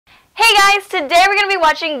Hey guys, today we're going to be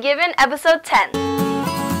watching Given episode 10.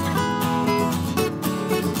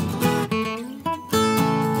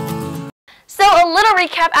 So a little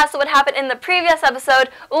recap as to what happened in the previous episode.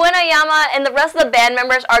 Uenoyama and the rest of the band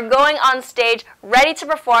members are going on stage ready to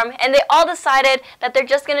perform, and they all decided that they're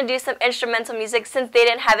just going to do some instrumental music since they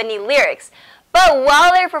didn't have any lyrics. But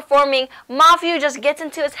while they're performing, Mafyu just gets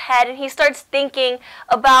into his head and he starts thinking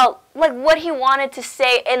about what he wanted to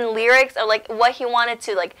say in lyrics, or what he wanted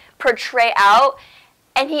to portray out,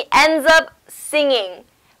 and he ends up singing,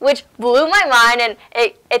 which blew my mind, and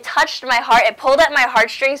it touched my heart. It pulled at my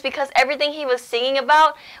heartstrings because everything he was singing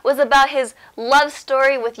about was about his love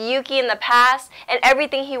story with Yuki in the past and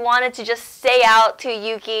everything he wanted to just say out to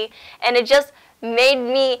Yuki, and it just made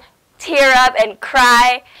me tear up and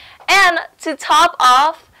cry. And to top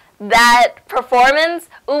off that performance,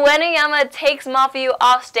 Uenoyama takes Mafyu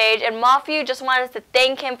off stage, and Mafyu just wanted to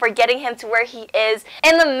thank him for getting him to where he is.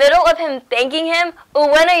 In the middle of him thanking him,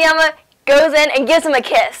 Uenoyama goes in and gives him a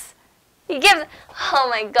kiss. Oh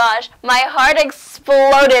my gosh, my heart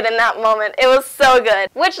exploded in that moment. It was so good.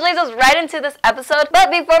 Which leads us right into this episode. But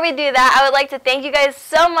before we do that, I would like to thank you guys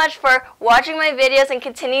so much for watching my videos and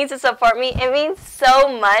continuing to support me. It means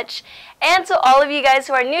so much. And to all of you guys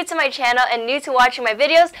who are new to my channel and new to watching my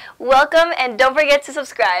videos, welcome, and don't forget to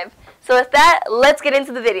subscribe. So with that, let's get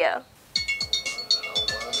into the video.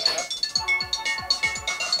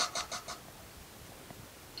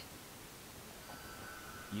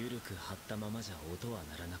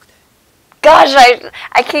 Gosh,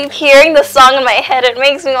 I keep hearing the song in my head. It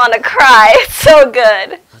makes me want to cry. It's so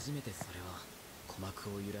good.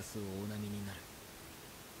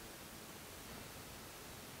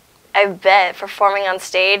 I bet performing on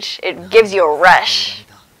stage, it gives you a rush.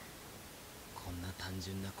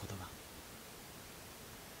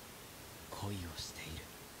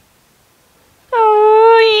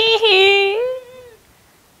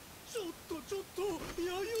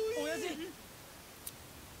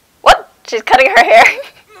 What? She's cutting her hair.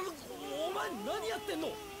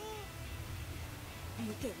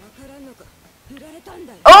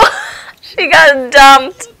 Oh, she got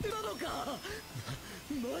dumped.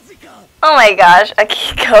 Oh my gosh,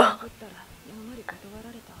 Akiko.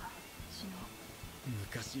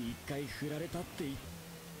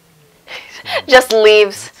 Just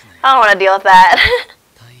leaves. I don't want to deal with that.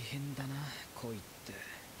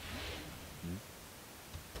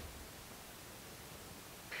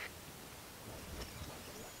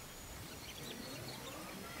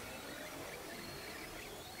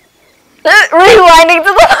 Rewinding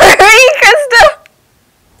to the hurry, Krista.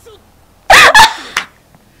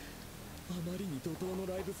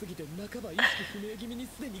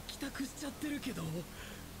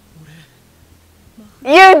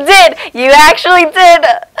 You did! You actually did!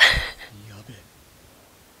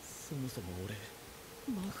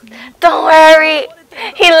 Don't worry!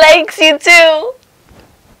 He likes you too!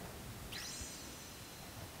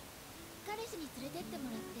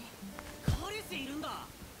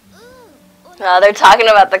 Oh, they're talking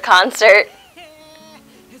about the concert.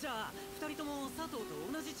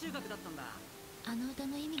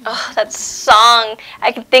 Oh, that song.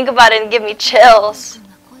 I can think about it and give me chills.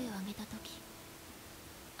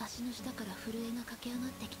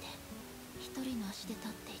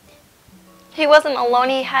 He wasn't alone,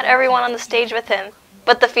 he had everyone on the stage with him.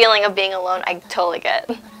 But the feeling of being alone, I totally get.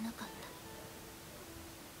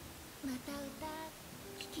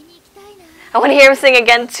 I want to hear him sing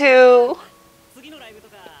again too.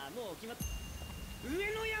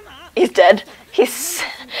 He's dead. He's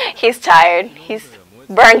tired. He's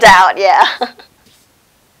burnt out, yeah.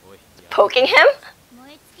 Poking him?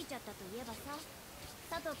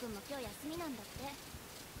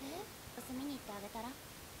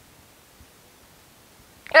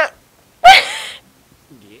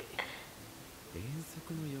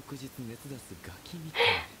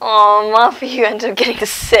 Oh, Mafyu ended up getting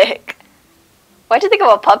sick. Why'd you think of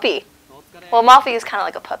a puppy? Well, Mafyu is kind of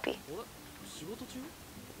like a puppy.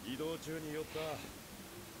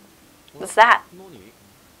 What's that?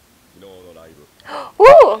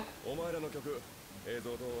 Ooh!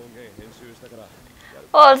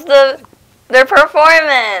 Oh, it's their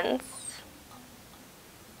performance.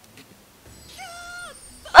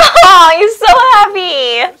 Oh, he's so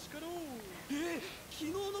happy.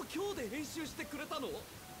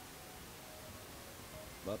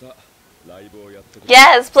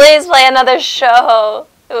 Yes, please play another show.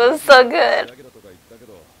 It was so good.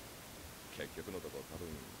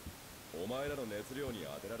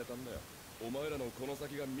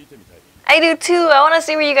 I do too. I want to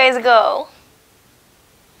see where you guys go.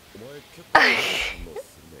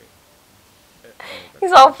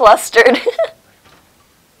 He's all flustered.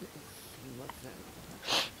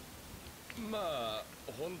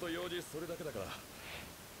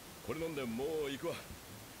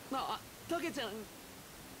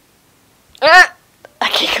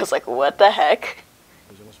 Akiko's like, what the heck?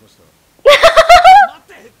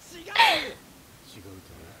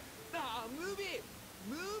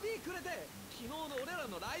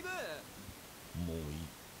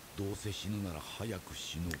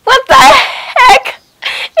 What the heck?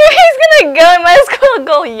 If he's gonna go, he might as well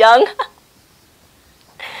go young.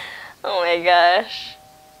 Oh my gosh.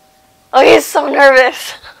 Oh, he's so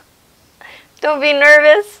nervous. Don't be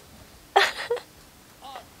nervous.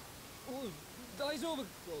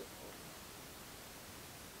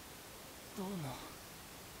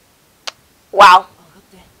 Wow.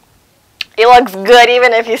 He looks good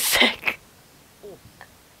even if he's sick.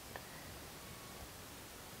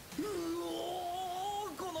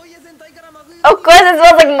 Of course it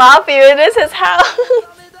smells like Mafiu. It is his house.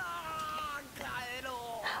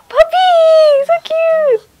 Puppy! So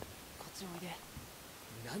cute!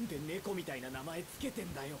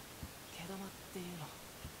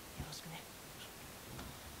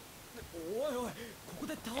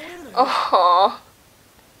 Oh,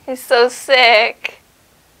 he's so sick.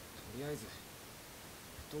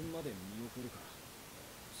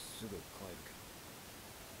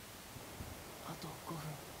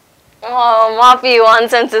 Oh, Mafi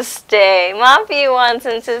wants him to stay. Mafi wants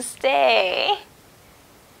him to stay.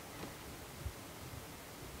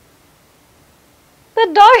 The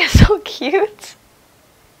dog is so cute.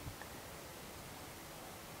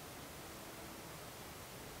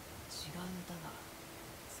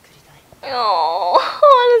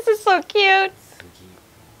 Oh, this is so cute.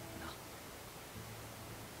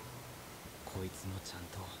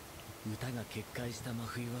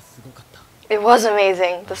 It was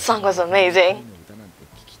amazing. The song was amazing.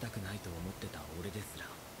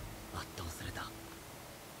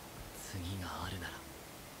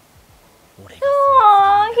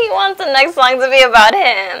 Aww, he wants the next song to be about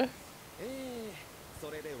him.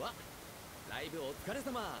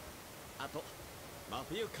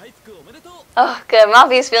 Oh, good.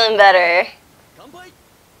 Mafi's feeling better.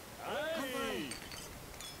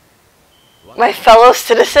 My fellow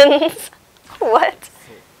citizens? What?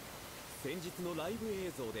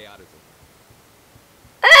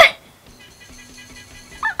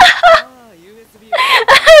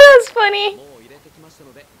 That's funny.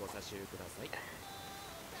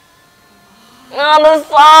 Oh, the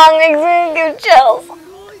song makes me give chills.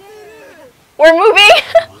 We're moving.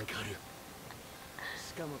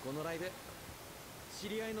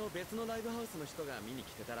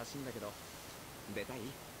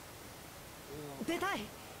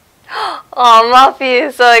 Oh, Mafi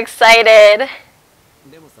is so excited.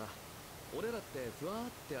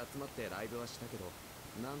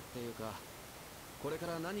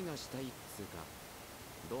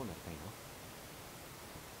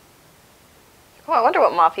 Oh, I wonder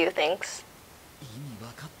what Mafi thinks.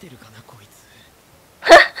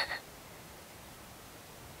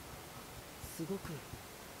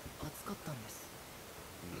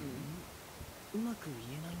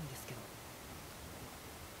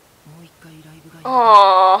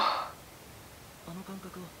 Oh,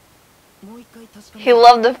 he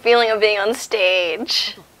loved the feeling of being on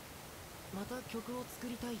stage.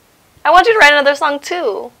 I want you to write another song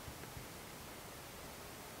too.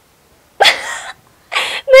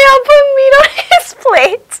 They all put meat on his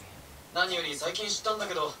plate.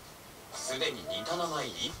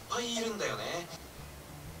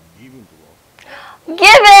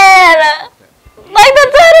 Given! Like the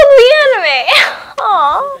title of the anime!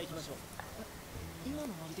 Aww.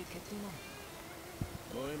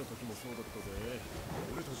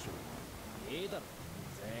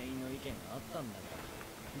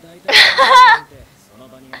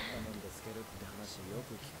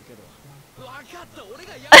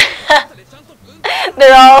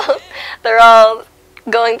 they're all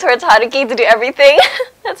going towards Haruki to do everything.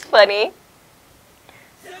 That's funny.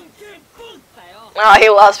 Oh, he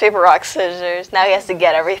lost paper, rock, scissors. Now he has to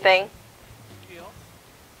get everything.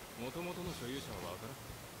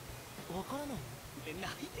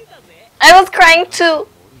 I was crying too.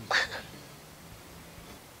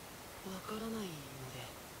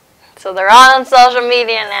 So they're on social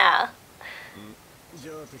media now.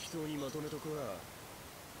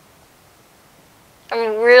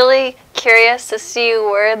 I'm really curious to see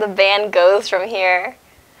where the band goes from here.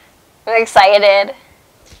 I'm excited.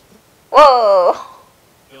 Whoa!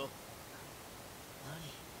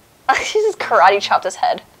 She just karate chopped his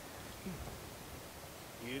head.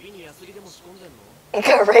 You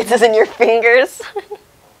got razors in your fingers.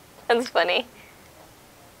 That's funny.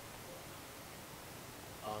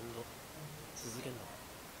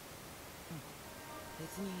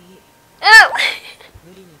 Oh.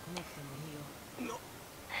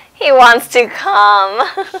 He wants to come.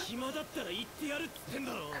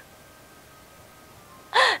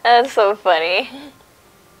 That's so funny.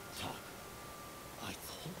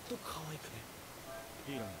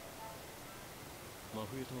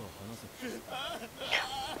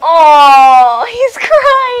 Oh, he's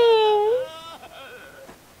crying.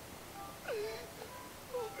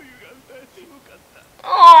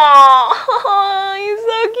 Oh, he's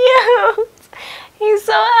so cute. He's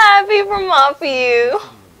so happy for Mafiu.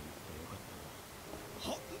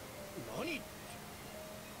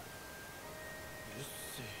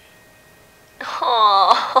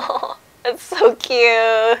 Oh, that's so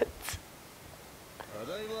cute.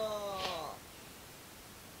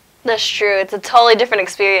 That's true. It's a totally different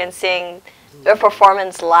experience seeing their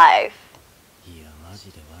performance live.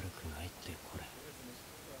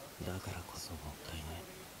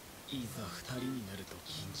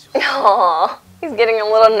 Oh, he's getting a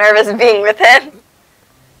little nervous being with him.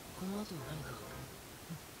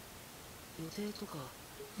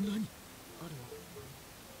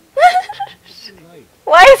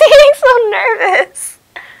 Why is he getting so nervous?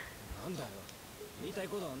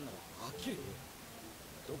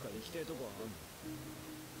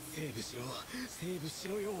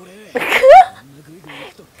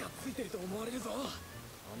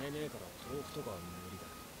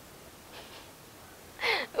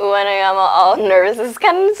 Uenoyama all nervous is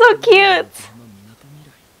kind of so cute.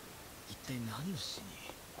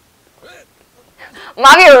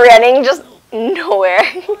 Mafiu running just nowhere.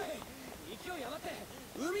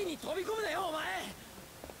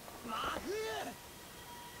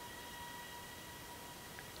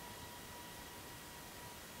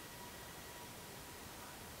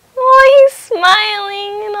 Oh, he's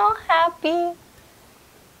smiling and all happy.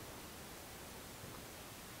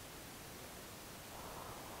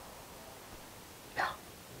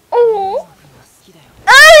 Oh, oh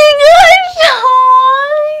my gosh!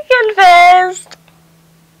 Oh, he confessed.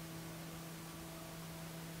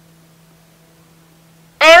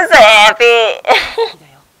 I'm so happy.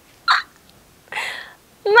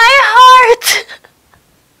 My heart.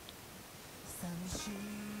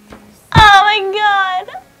 Oh my god.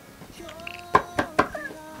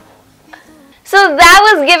 So that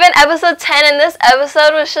was Given episode 10, and this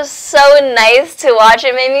episode was just so nice to watch.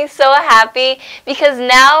 It made me so happy because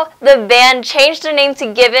now the band changed their name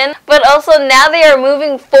to Given, but also now they are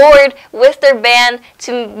moving forward with their band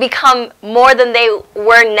to become more than they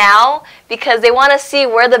were now because they want to see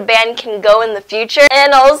where the band can go in the future.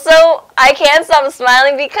 And also, I can't stop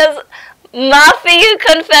smiling because Mafiu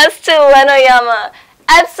confessed to Uenoyama.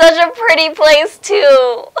 At such a pretty place too.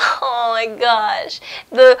 Oh my gosh.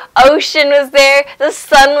 The ocean was there, the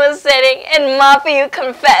sun was setting, and Mafiu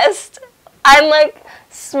confessed. I'm like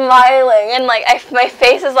smiling and like my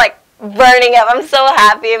face is like burning up. I'm so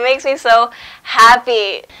happy. It makes me so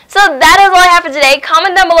happy. So that is all I have for today.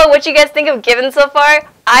 Comment down below what you guys think of Given so far.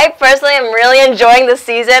 I personally am really enjoying this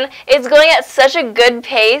season. It's going at such a good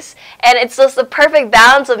pace, and it's just the perfect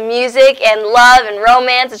balance of music and love and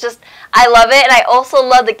romance. It's just, I love it, and I also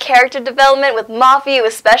love the character development with Mafiu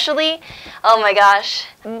especially. Oh my gosh.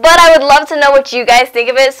 But I would love to know what you guys think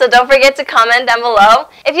of it, so don't forget to comment down below.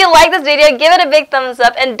 If you like this video, give it a big thumbs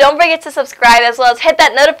up, and don't forget to subscribe as well as hit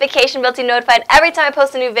that notification bell to be notified every time I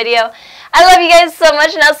post a new video. I love you guys so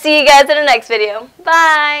much, and I'll see you guys in the next video.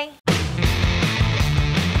 Bye!